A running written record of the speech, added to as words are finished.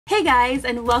Hey guys,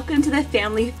 and welcome to the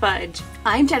Family Fudge.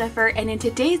 I'm Jennifer, and in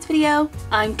today's video,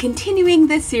 I'm continuing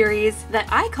the series that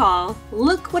I call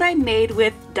Look What I Made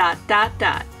with ...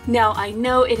 Now, I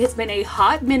know it has been a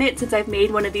hot minute since I've made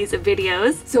one of these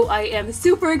videos, so I am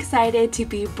super excited to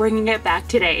be bringing it back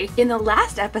today. In the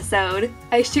last episode,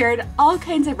 I shared all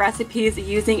kinds of recipes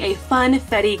using a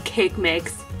funfetti cake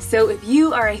mix. So if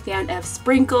you are a fan of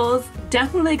sprinkles,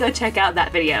 definitely go check out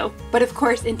that video. But of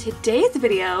course, in today's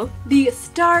video, the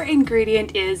star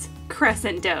ingredient is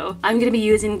Crescent dough. I'm going to be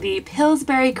using the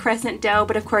Pillsbury Crescent dough,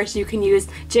 but of course you can use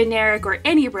generic or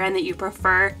any brand that you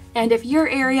prefer. And if your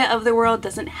area of the world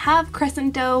doesn't have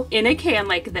Crescent dough in a can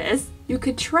like this, you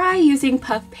could try using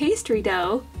puff pastry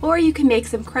dough, or you can make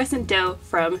some Crescent dough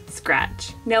from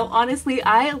scratch. Now, honestly,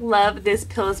 I love this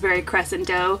Pillsbury Crescent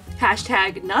dough.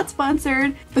 Hashtag not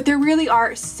sponsored, but there really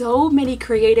are so many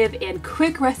creative and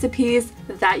quick recipes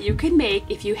that you can make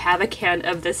if you have a can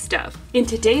of this stuff. In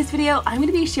today's video, I'm going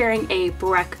to be sharing a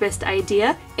breakfast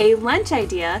idea, a lunch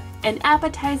idea, an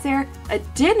appetizer, a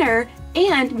dinner,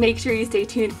 and make sure you stay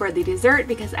tuned for the dessert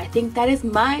because I think that is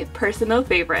my personal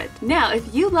favorite. Now,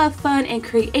 if you love fun and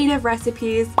creative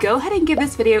recipes, go ahead and give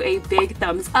this video a big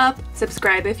thumbs up,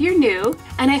 subscribe if you're new,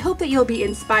 and I hope that you'll be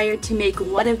inspired to make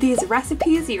one of these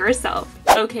recipes yourself.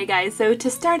 Okay guys, so to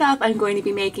start off, I'm going to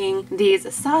be making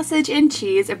these sausage and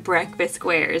cheese breakfast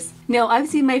squares. Now, I've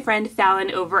seen my friend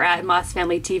Fallon over at Moss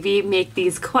Family TV make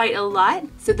these quite a lot,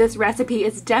 so this recipe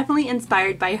is definitely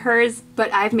inspired by hers,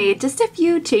 but I've made just a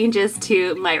few changes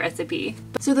to my recipe.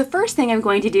 So the first thing I'm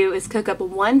going to do is cook up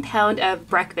 1 pound of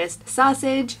breakfast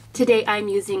sausage. Today I'm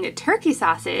using turkey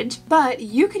sausage, but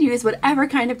you could use whatever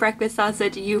kind of breakfast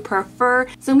sausage you prefer.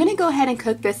 So I'm going to go ahead and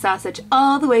cook this sausage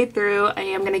all the way through. I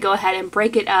am going to go ahead and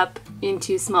break it up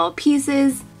into small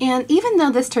pieces. And even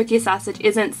though this turkey sausage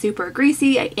isn't super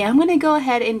greasy, I am going to go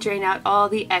ahead and drain out all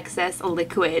the excess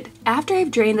liquid. After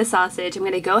I've drained the sausage, I'm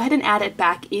going to go ahead and add it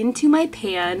back into my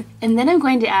pan, and then I'm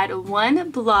going to add 1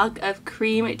 block of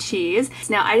cream cheese.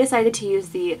 So now I decided to use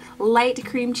the light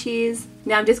cream cheese.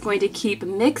 Now I'm just going to keep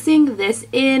mixing this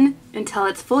in until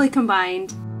it's fully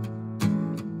combined.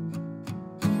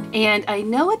 And I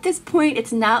know at this point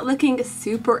it's not looking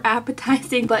super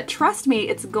appetizing, but trust me,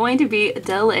 it's going to be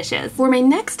delicious. For my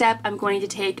next step, I'm going to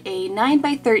take a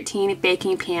 9x13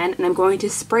 baking pan and I'm going to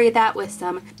spray that with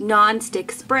some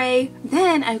non-stick spray.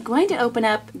 Then I'm going to open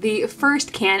up the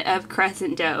first can of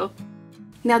Crescent dough.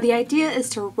 Now the idea is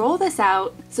to roll this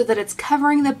out so that it's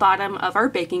covering the bottom of our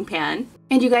baking pan.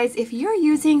 And you guys, if you're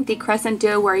using the Crescent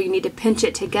dough where you need to pinch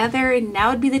it together, now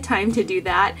would be the time to do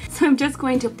that. So I'm just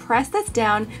going to press this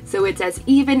down so it's as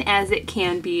even as it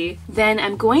can be. Then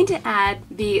I'm going to add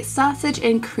the sausage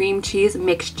and cream cheese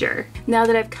mixture. Now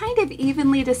that I've kind of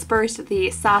evenly dispersed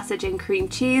the sausage and cream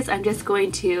cheese, I'm just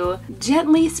going to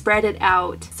gently spread it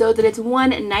out so that it's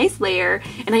one nice layer.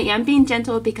 And I am being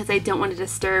gentle because I don't want to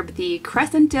disturb the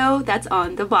Crescent dough that's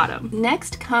on the bottom.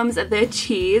 Next comes the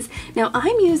cheese. Now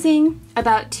I'm using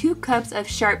about 2 cups of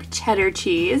sharp cheddar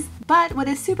cheese. But what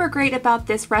is super great about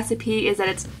this recipe is that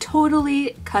it's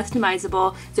totally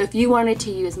customizable. So if you wanted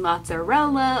to use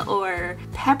mozzarella or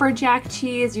pepper jack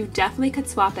cheese, you definitely could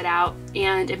swap it out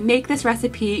and make this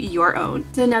recipe your own.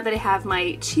 So now that I have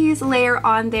my cheese layer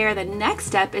on there, the next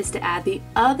step is to add the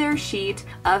other sheet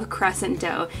of Crescent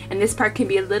dough. And this part can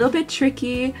be a little bit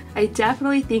tricky. I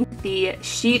definitely think the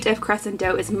sheet of Crescent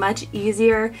dough is much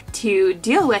easier to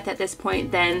deal with at this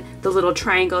point than the little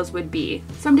triangles would be.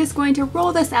 So I'm just going to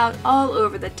roll this out all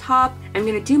over the top. I'm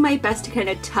going to do my best to kind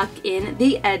of tuck in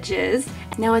the edges.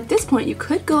 Now at this point you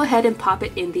could go ahead and pop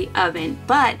it in the oven,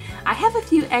 but I have a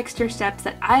few extra steps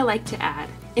that I like to add.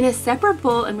 In a separate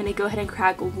bowl, I'm going to go ahead and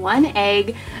crack 1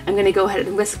 egg. I'm going to go ahead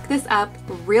and whisk this up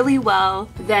really well.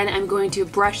 Then I'm going to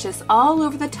brush this all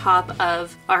over the top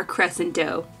of our Crescent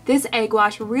dough. This egg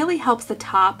wash really helps the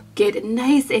top get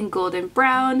nice and golden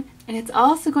brown, and it's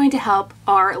also going to help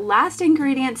our last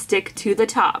ingredient stick to the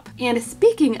top. And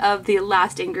speaking of the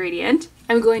last ingredient,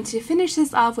 I'm going to finish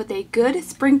this off with a good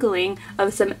sprinkling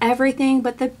of some everything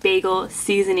but the bagel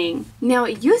seasoning. Now,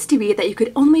 it used to be that you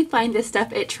could only find this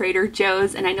stuff at Trader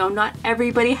Joe's, and I know not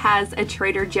everybody has a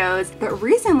Trader Joe's, but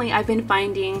recently I've been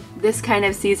finding this kind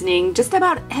of seasoning just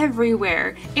about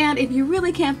everywhere. And if you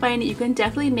really can't find it, you can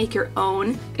definitely make your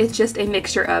own. It's just a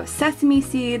mixture of sesame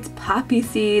seeds, poppy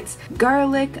seeds,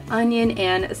 garlic, onion,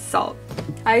 and salt.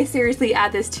 I seriously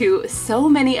add this to so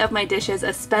many of my dishes,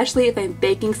 especially if I'm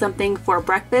baking something for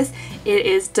breakfast. It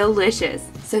is delicious.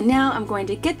 So now I'm going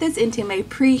to get this into my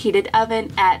preheated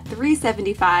oven at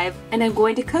 375, and I'm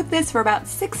going to cook this for about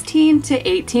 16 to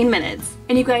 18 minutes.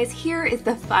 And you guys, here is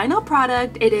the final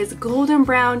product. It is golden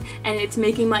brown and it's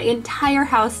making my entire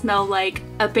house smell like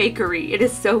a bakery. It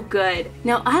is so good.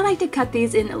 Now I like to cut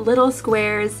these in little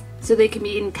squares so they can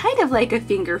be eaten kind of like a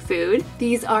finger food.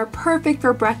 These are perfect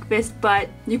for breakfast, but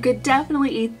you could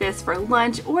definitely eat this for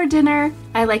lunch or dinner.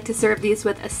 I like to serve these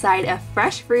with a side of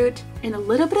fresh fruit and a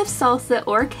little bit of salsa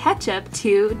or ketchup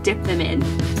to dip them in.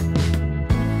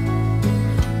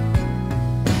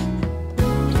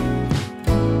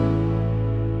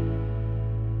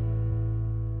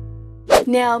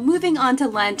 Now, moving on to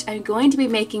lunch, I'm going to be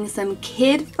making some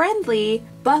kid-friendly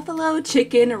buffalo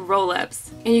chicken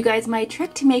roll-ups. And you guys, my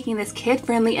trick to making this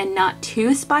kid-friendly and not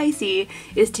too spicy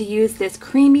is to use this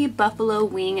creamy buffalo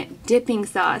wing dipping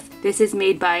sauce. This is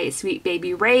made by Sweet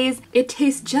Baby Ray's. It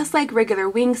tastes just like regular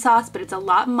wing sauce, but it's a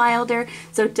lot milder,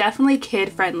 so definitely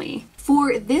kid-friendly.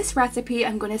 For this recipe,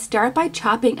 I'm going to start by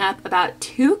chopping up about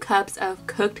 2 cups of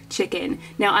cooked chicken.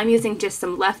 Now I'm using just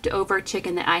some leftover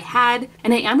chicken that I had,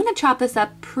 and I am going to chop this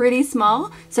up pretty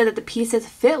small so that the pieces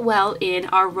fit well in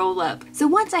our roll-up. So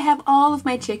once I have all of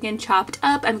my chicken chopped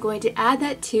up, I'm going to add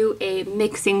that to a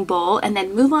mixing bowl and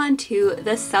then move on to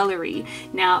the celery.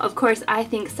 Now, of course, I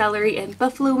think celery and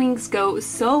buffalo wings go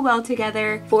so well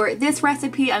together. For this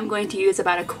recipe, I'm going to use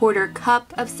about a 1/4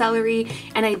 cup of celery,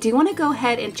 and I do want to go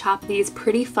ahead and chop these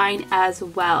pretty fine as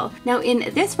well. Now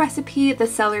in this recipe, the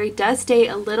celery does stay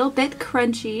a little bit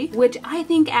crunchy, which I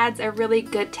think adds a really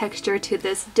good texture to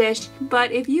this dish,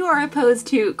 but if you are opposed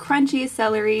to crunchy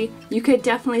celery, you could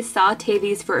definitely saute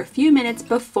these for a few minutes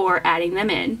before adding them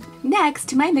in. Next,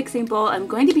 to my mixing bowl, I'm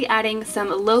going to be adding some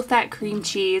low-fat cream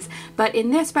cheese, but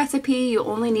in this recipe, you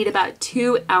only need about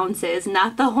 2 ounces,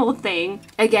 not the whole thing.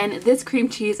 Again, this cream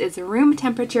cheese is room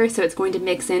temperature, so it's going to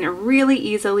mix in really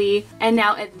easily. And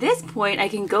now at this point, I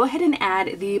can go ahead and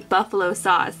add the buffalo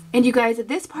sauce. And you guys,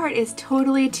 this part is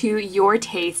totally to your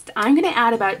taste. I'm going to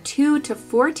add about 2 to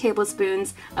 4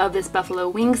 tablespoons of this buffalo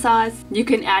wing sauce. You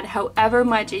can add however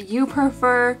much you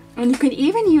prefer, and you can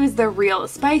even use the real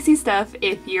spicy stuff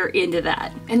if you're into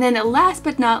that. And then last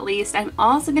but not least, I'm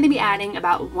also going to be adding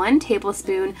about 1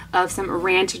 tablespoon of some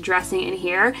ranch dressing in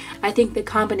here. I think the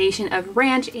combination of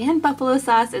ranch and buffalo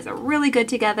sauce is really good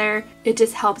together. It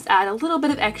just helps add a little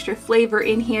bit of extra flavor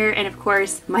in here, and of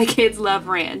course, my kids love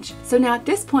ranch. So now at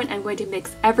this point, I'm going to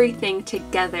mix everything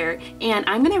together, and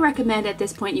I'm going to recommend at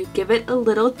this point you give it a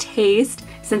little taste.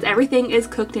 Since everything is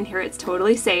cooked in here, it's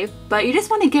totally safe, but you just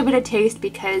want to give it a taste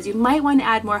because you might want to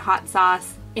add more hot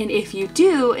sauce. And if you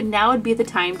do, now would be the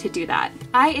time to do that.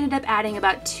 I ended up adding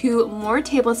about 2 more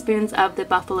tablespoons of the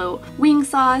buffalo wing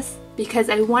sauce because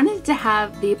I wanted to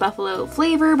have the buffalo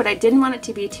flavor, but I didn't want it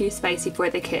to be too spicy for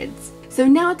the kids. So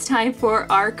now it's time for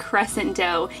our crescent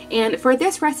dough, and for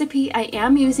this recipe I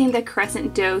am using the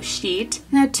crescent dough sheet.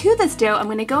 Now to this dough I'm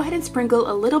going to go ahead and sprinkle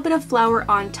a little bit of flour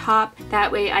on top,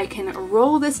 that way I can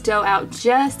roll this dough out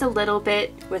just a little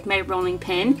bit with my rolling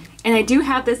pin. And I do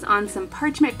have this on some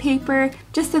parchment paper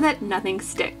just so that nothing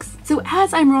sticks. So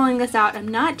as I'm rolling this out, I'm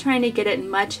not trying to get it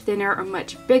much thinner or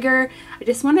much bigger. I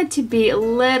just want it to be a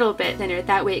little bit thinner,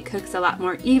 that way it cooks a lot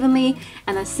more evenly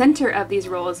and the center of these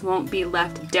rolls won't be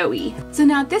left doughy. So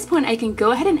now at this point I can go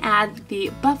ahead and add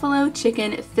the buffalo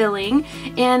chicken filling,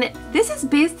 and this is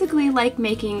basically like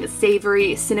making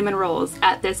savory cinnamon rolls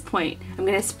at this point. I'm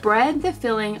going to spread the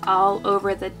filling all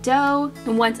over the dough,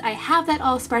 and once I have that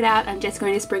all spread out, I'm just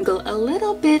going to sprinkle a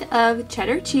little bit of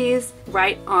cheddar cheese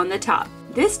right on the top.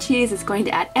 This cheese is going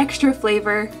to add extra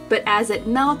flavor, but as it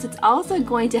melts, it's also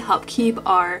going to help keep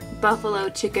our buffalo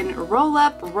chicken rolled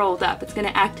up. It's going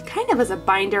to act kind of as a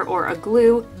binder or a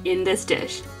glue in this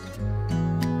dish.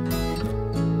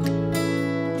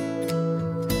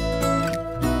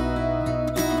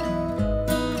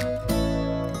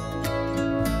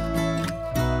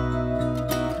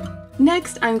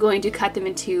 Next, I'm going to cut them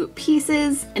into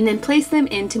pieces and then place them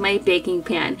into my baking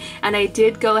pan. And I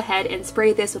did go ahead and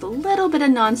spray this with a little bit of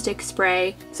nonstick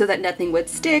spray so that nothing would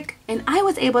stick. And I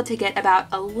was able to get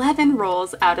about 11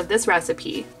 rolls out of this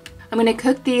recipe. I'm going to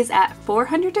cook these at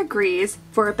 400 degrees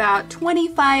for about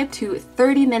 25 to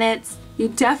 30 minutes. You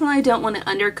definitely don't want to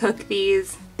undercook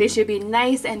these. They should be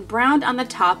nice and browned on the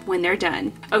top when they're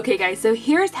done. Okay guys, so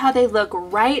here's how they look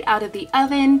right out of the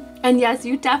oven. And yes,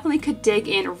 you definitely could dig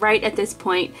in right at this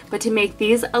point, but to make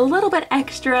these a little bit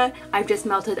extra, I've just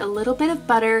melted a little bit of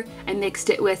butter and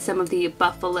mixed it with some of the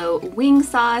buffalo wing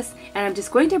sauce, and I'm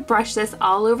just going to brush this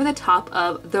all over the top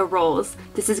of the rolls.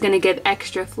 This is going to give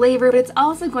extra flavor, but it's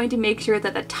also going to make sure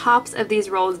that the tops of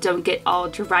these rolls don't get all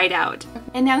dried out.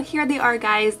 And now here they are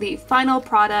guys, the final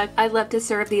product. I love to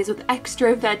serve these with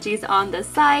extra veggies on the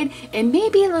side and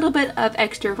maybe a little bit of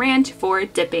extra ranch for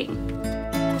dipping.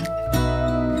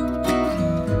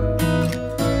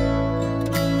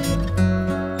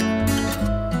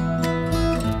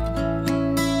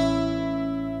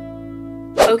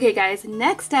 Okay guys,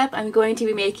 next up I'm going to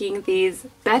be making these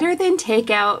better than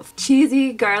takeout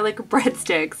cheesy garlic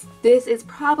breadsticks. This is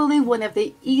probably one of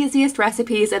the easiest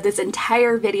recipes of this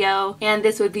entire video, and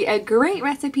this would be a great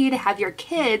recipe to have your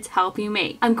kids help you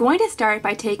make. I'm going to start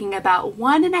by taking about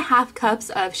 1.5 cups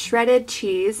of shredded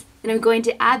cheese, and I'm going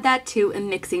to add that to a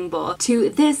mixing bowl. To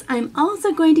this, I'm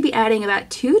also going to be adding about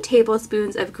 2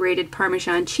 tablespoons of grated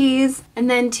Parmesan cheese. And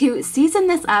then to season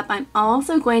this up, I'm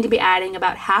also going to be adding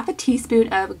about 1/2 teaspoon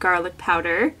of garlic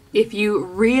powder. If you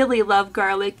really love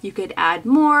garlic, you could add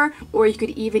more, or you could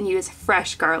even use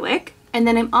fresh garlic. And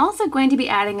then I'm also going to be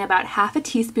adding about 1/2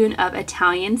 teaspoon of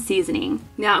Italian seasoning.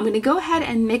 Now I'm going to go ahead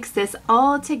and mix this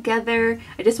all together.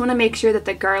 I just want to make sure that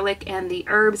the garlic and the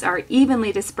herbs are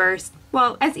evenly dispersed.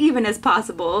 Well, as even as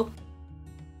possible.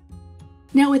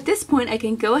 Now at this point I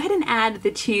can go ahead and add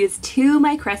the cheese to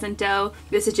my crescent dough.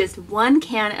 This is just 1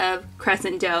 can of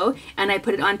crescent dough, and I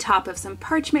put it on top of some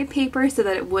parchment paper so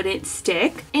that it wouldn't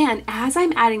stick. And as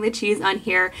I'm adding the cheese on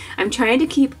here, I'm trying to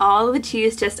keep all of the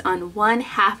cheese just on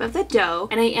 1/2 of the dough,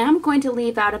 and I am going to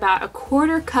leave out about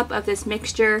 1/4 cup of this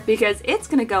mixture because it's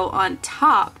going to go on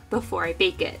top before I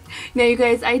bake it. Now you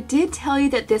guys, I did tell you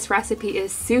that this recipe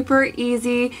is super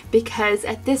easy because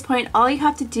at this point all you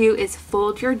have to do is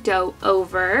fold your dough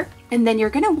over, and then you're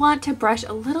going to want to brush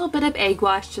a little bit of egg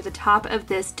wash to the top of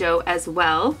this dough as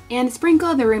well, and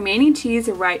sprinkle the remaining cheese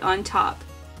right on top.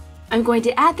 I'm going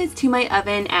to add this to my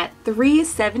oven at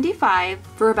 375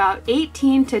 for about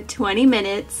 18 to 20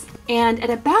 minutes. And at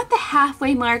about the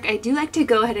halfway mark, I do like to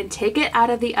go ahead and take it out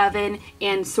of the oven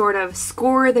and sort of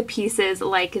score the pieces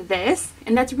like this.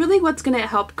 And that's really what's going to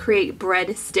help create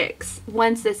bread sticks.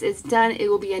 Once this is done, it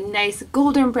will be a nice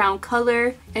golden brown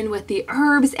color. And with the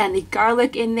herbs and the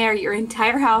garlic in there, your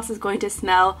entire house is going to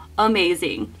smell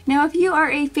amazing. Now, if you are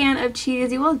a fan of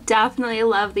cheese, you will definitely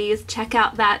love these. Check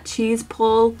out that cheese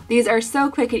pull. These are so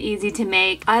quick and easy to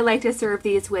make. I like to serve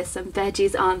these with some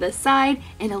veggies on the side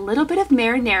and a little bit of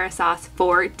marinara sauce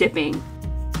for dipping.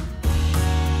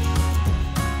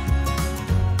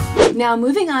 Now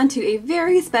moving on to a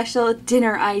very special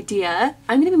dinner idea,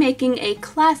 I'm going to be making a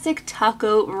classic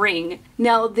taco ring.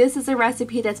 Now this is a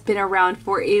recipe that's been around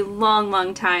for a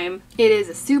long time. It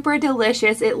is super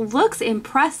delicious, it looks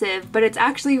impressive, but it's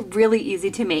actually really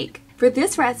easy to make. For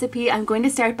this recipe, I'm going to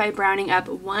start by browning up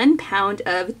 1 pound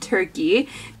of turkey.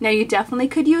 Now you definitely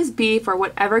could use beef or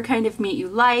whatever kind of meat you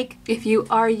like. If you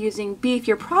are using beef,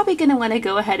 you're probably going to want to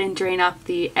go ahead and drain off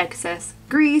the excess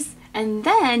grease. And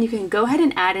then you can go ahead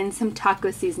and add in some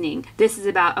taco seasoning. This is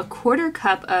about 1/4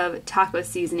 cup of taco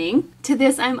seasoning. To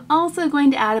this, I'm also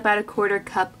going to add about 1/4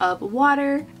 cup of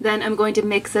water. Then I'm going to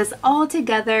mix this all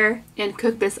together and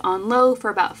cook this on low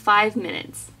for about 5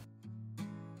 minutes.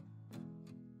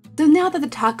 So now that the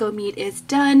taco meat is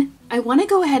done, I want to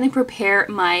go ahead and prepare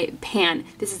my pan.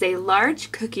 This is a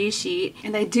large cookie sheet,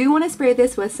 and I do want to spray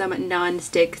this with some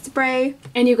non-stick spray.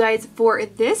 And you guys, for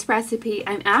this recipe,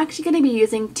 I'm actually going to be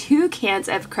using 2 cans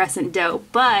of crescent dough,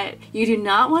 but you do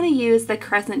not want to use the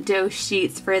crescent dough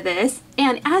sheets for this.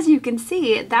 And as you can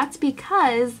see, that's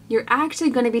because you're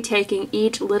actually going to be taking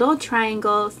each little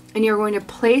triangles and you're going to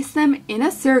place them in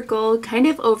a circle, kind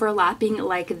of overlapping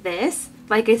like this.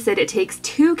 Like I said, it takes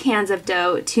 2 cans of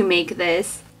dough to make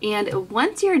this. And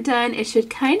once you're done, it should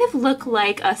kind of look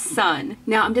like a sun.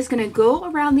 Now I'm just going to go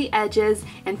around the edges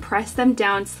and press them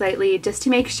down slightly just to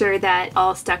make sure that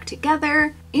all stuck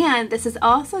together. And this is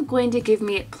also going to give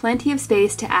me plenty of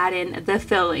space to add in the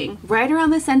filling. Right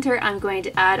around the center, I'm going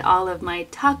to add all of my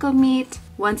taco meat.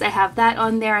 Once I have that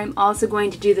on there, I'm also going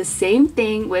to do the same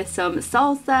thing with some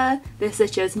salsa. This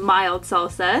is just mild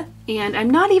salsa. And I'm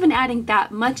not even adding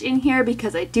that much in here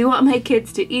because I do want my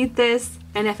kids to eat this.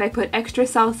 And if I put extra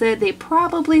salsa, they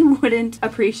probably wouldn't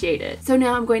appreciate it. So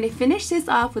now I'm going to finish this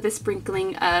off with a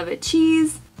sprinkling of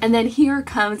cheese. And then here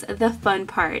comes the fun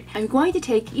part. I'm going to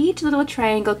take each little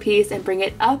triangle piece and bring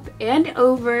it up and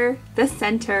over the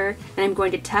center, and I'm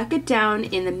going to tuck it down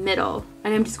in the middle.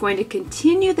 And I'm just going to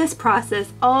continue this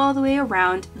process all the way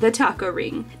around the taco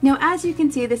ring. Now, as you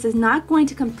can see, this is not going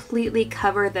to completely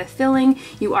cover the filling.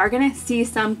 You are going to see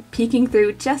some peeking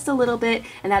through just a little bit,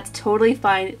 and that's totally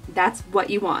fine. That's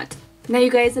what you want. Now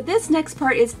you guys, this next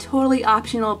part is totally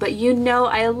optional, but you know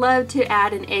I love to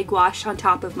add an egg wash on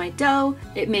top of my dough.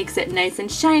 It makes it nice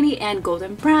and shiny and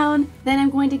golden brown. Then I'm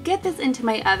going to get this into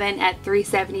my oven at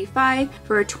 375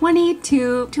 for 20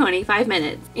 to 25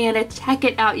 minutes. And check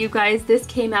it out, you guys. This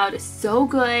came out so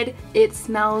good. It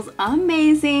smells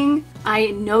amazing.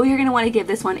 I know you're gonna want to give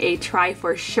this one a try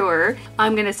for sure.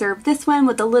 I'm gonna serve this one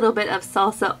with a little bit of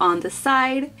salsa on the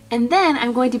side. And then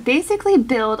I'm going to basically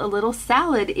build a little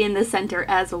salad in the center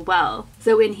as well.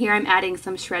 So in here I'm adding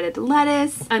some shredded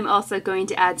lettuce. I'm also going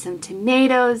to add some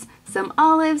tomatoes, some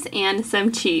olives, and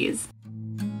some cheese.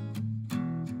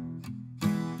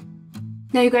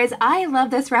 Now you guys, I love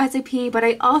this recipe, but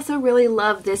I also really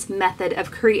love this method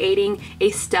of creating a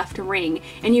stuffed ring.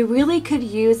 And you really could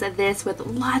use this with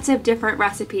lots of different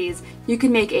recipes. You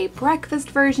could make a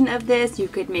breakfast version of this, you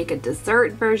could make a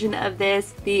dessert version of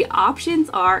this. The options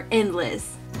are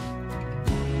endless.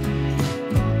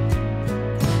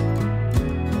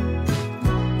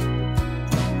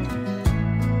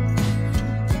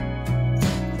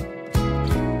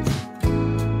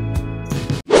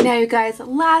 Now you guys,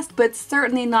 last but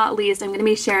certainly not least, I'm going to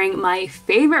be sharing my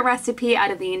favorite recipe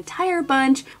out of the entire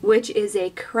bunch, which is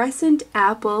a crescent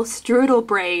apple strudel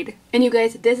braid. And you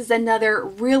guys, this is another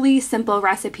really simple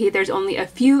recipe. There's only a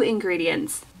few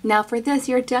ingredients. Now for this,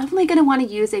 you're definitely going to want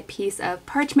to use a piece of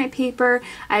parchment paper.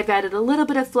 I've added a little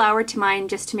bit of flour to mine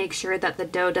just to make sure that the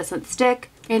dough doesn't stick.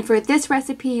 And for this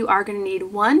recipe, you are going to need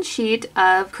 1 sheet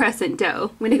of crescent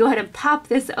dough. I'm going to go ahead and pop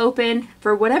this open.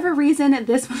 For whatever reason,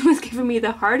 this one was giving me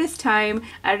the hardest time.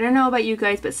 I don't know about you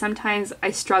guys, but sometimes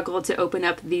I struggle to open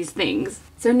up these things.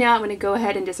 So now I'm going to go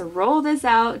ahead and just roll this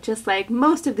out just like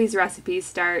most of these recipes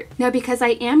start. Now because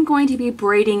I am going to be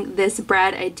braiding this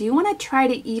bread, I do want to try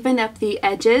to even up the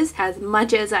edges as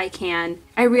much as I can.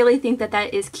 I really think that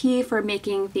that is key for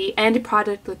making the end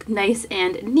product look nice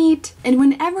and neat. And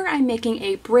whenever I'm making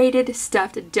a braided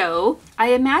stuffed dough,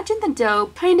 I imagine the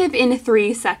dough kind of in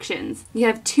 3 sections. You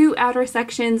have 2 outer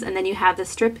sections and then you have the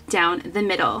strip down the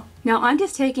middle. Now I'm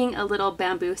just taking a little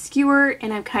bamboo skewer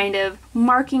and I'm kind of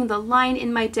marking the line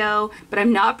in my dough, but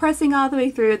I'm not pressing all the way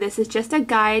through. This is just a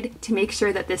guide to make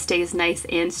sure that this stays nice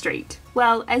and straight.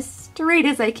 Well, as straight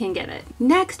as I can get it.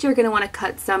 Next, you're going to want to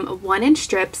cut some 1-inch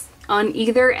strips on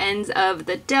either ends of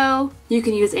the dough. You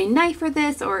can use a knife for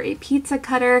this or a pizza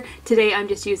cutter. Today I'm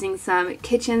just using some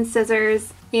kitchen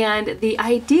scissors. And the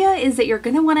idea is that you're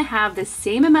going to want to have the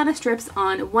same amount of strips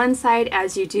on one side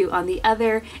as you do on the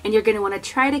other, and you're going to want to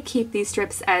try to keep these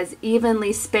strips as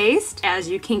evenly spaced as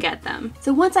you can get them.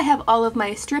 So once I have all of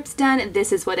my strips done,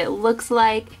 this is what it looks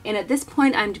like. And at this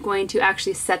point, I'm going to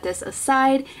actually set this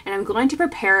aside and I'm going to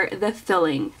prepare the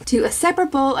filling. To a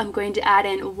separate bowl, I'm going to add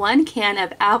in 1 can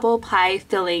of apple pie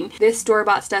filling. This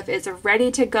store-bought stuff is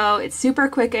ready to go. It's super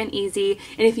quick and easy.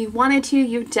 And if you wanted to,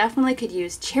 you definitely could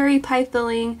use cherry pie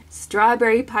filling,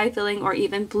 strawberry pie filling, or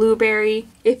even blueberry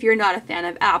if you're not a fan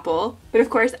of apple. But of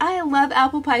course, I love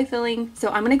apple pie filling, so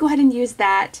I'm going to go ahead and use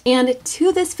that. And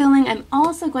to this filling, I'm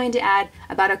also going to add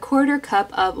about 1/4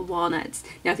 cup of walnuts.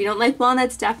 Now, if you don't like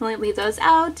walnuts, definitely leave those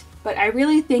out. But I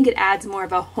really think it adds more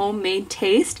of a homemade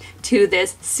taste to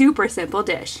this super simple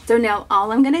dish. So now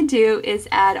all I'm gonna do is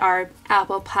add our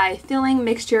apple pie filling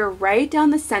mixture right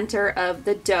down the center of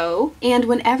the dough. And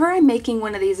whenever I'm making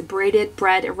one of these braided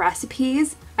bread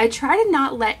recipes, I try to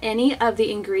not let any of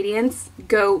the ingredients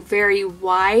go very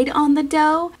wide on the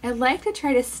dough. I like to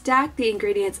try to stack the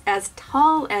ingredients as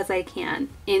tall as I can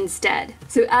instead.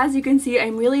 So as you can see,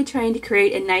 I'm really trying to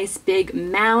create a nice big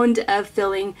mound of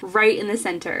filling right in the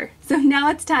center. So now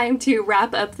it's time to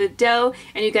wrap up the dough.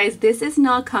 And you guys, this is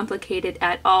not complicated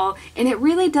at all. And it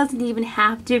really doesn't even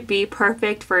have to be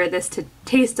perfect for this to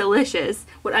taste delicious.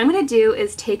 What I'm gonna do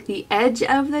is take the edge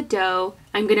of the dough,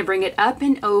 I'm gonna bring it up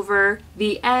and over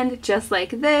the end just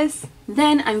like this.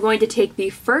 Then I'm going to take the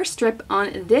first strip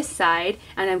on this side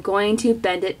and I'm going to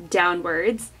bend it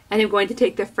downwards. And I'm going to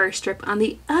take the first strip on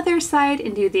the other side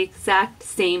and do the exact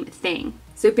same thing.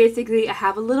 So basically I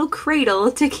have a little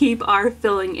cradle to keep our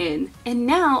filling in. And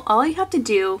now all you have to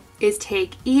do is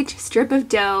take each strip of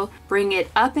dough, bring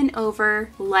it up and over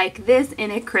like this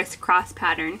in a crisscross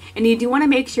pattern. And you do want to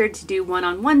make sure to do one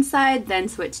on one side, then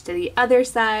switch to the other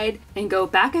side, and go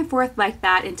back and forth like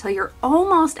that until you're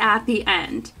almost at the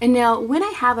end. And now when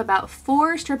I have about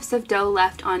 4 strips of dough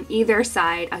left on either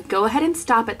side, I go ahead and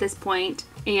stop at this point,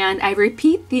 and I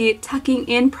repeat the tucking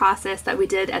in process that we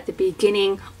did at the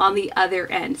beginning on the other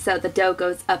end. So the dough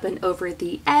goes up and over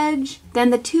the edge,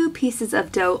 then the 2 pieces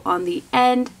of dough on the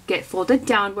end get folded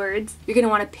downwards. You're going to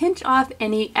want to pinch off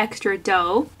any extra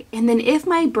dough, and then if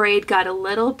my braid got a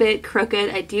little bit crooked,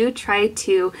 I do try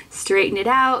to straighten it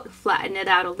out, flatten it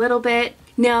out a little bit.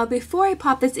 Now before I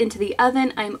pop this into the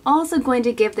oven, I'm also going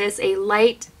to give this a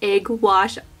light egg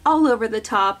wash all over the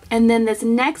top, and then this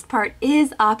next part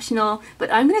is optional,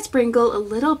 but I'm going to sprinkle a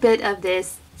little bit of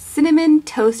this cinnamon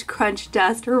toast crunch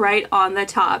dust right on the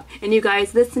top. And you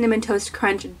guys, this cinnamon toast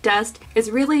crunch dust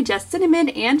is really just cinnamon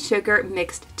and sugar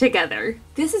mixed together.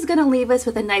 This is going to leave us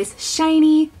with a nice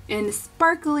shiny and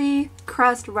sparkly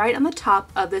crust right on the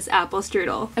top of this apple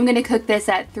strudel. I'm going to cook this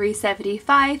at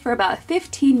 375 for about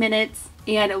 15 minutes,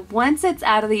 and once it's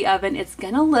out of the oven, it's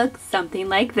going to look something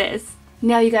like this.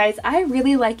 Now you guys, I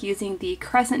really like using the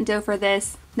crescent dough for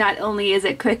this. Not only is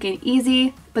it quick and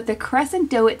easy, but the crescent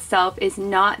dough itself is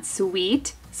not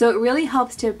sweet, so it really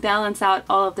helps to balance out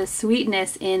all of the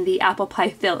sweetness in the apple pie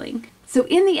filling. So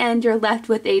in the end, you're left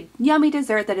with a yummy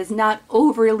dessert that is not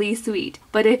overly sweet.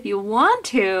 But if you want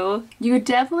to, you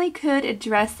definitely could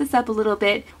dress this up a little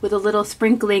bit with a little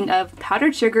sprinkling of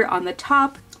powdered sugar on the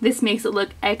top. This makes it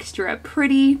look extra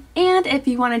pretty. And if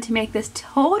you wanted to make this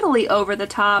totally over the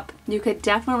top, you could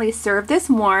definitely serve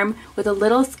this warm with a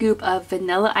little scoop of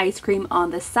vanilla ice cream on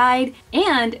the side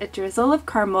and a drizzle of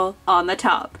caramel on the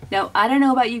top. Now, I don't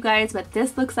know about you guys, but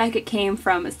this looks like it came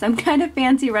from some kind of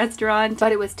fancy restaurant,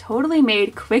 but it was totally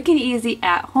made quick and easy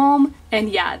at home. And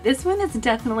yeah, this one is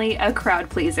definitely a crowd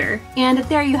pleaser. And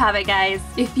there you have it, guys.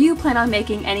 If you plan on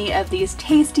making any of these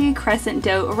tasty crescent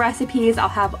dough recipes, I'll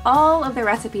have all of the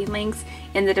recipe links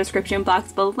in the description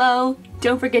box below.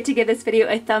 Don't forget to give this video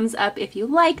a thumbs up if you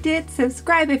liked it,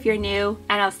 subscribe if you're new,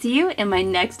 and I'll see you in my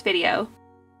next video.